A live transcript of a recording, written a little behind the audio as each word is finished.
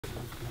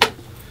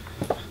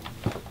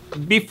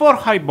Before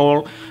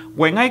HighBall,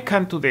 when I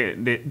come to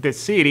the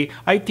city,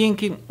 I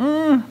thinking,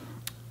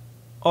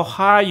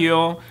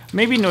 Ohio,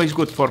 maybe no is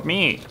good for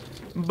me.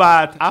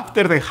 But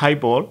after the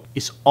HighBall,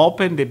 it's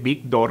opened the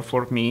big door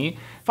for me.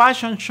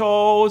 Fashion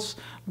shows,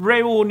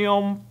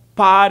 reunion,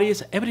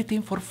 parties,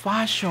 everything for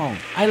fashion.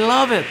 I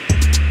love it.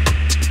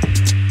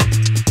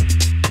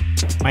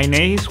 My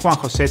name is Juan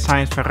José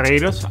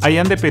Saenz-Ferreyros. I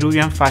am the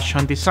Peruvian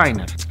fashion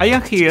designer. I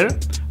am here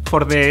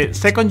for the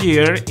second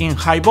year in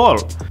HighBall.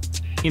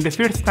 In the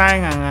first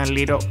time, I'm a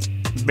little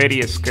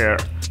very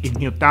scared. It's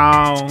new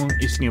town,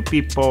 it's new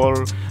people.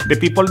 The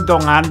people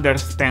don't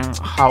understand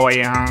how I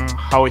am,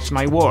 how is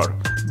my work.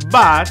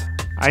 But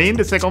I'm in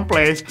the second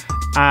place,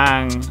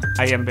 and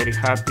I am very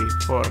happy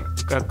for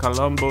that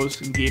Columbus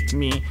give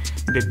me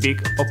the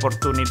big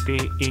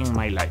opportunity in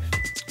my life.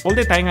 All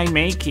the time I'm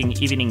making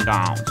evening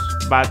gowns,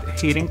 but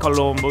here in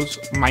Columbus,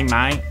 my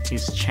mind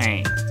is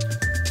changed.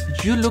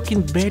 You look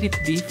in very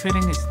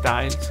different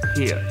styles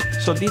here.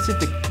 So this is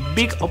the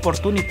big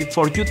opportunity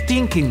for you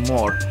thinking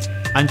more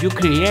and you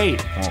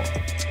create more.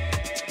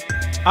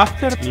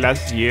 After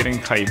last year in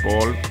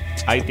HighBall,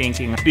 I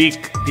thinking big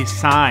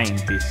design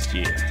this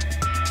year.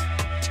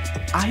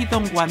 I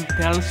don't want to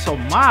tell so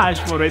much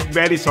for it,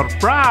 very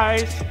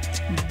surprise,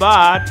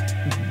 but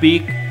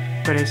big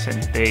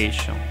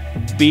presentation,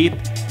 big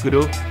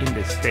group in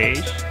the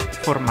stage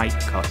for my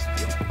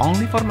costume,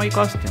 only for my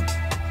costume.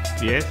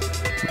 Yes,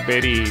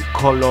 very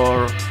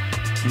color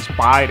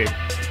inspired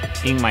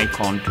in my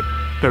country,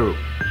 Peru.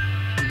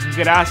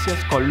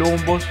 Gracias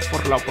Columbus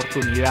por la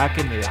oportunidad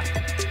que me da.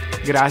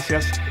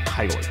 Gracias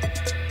HighBall.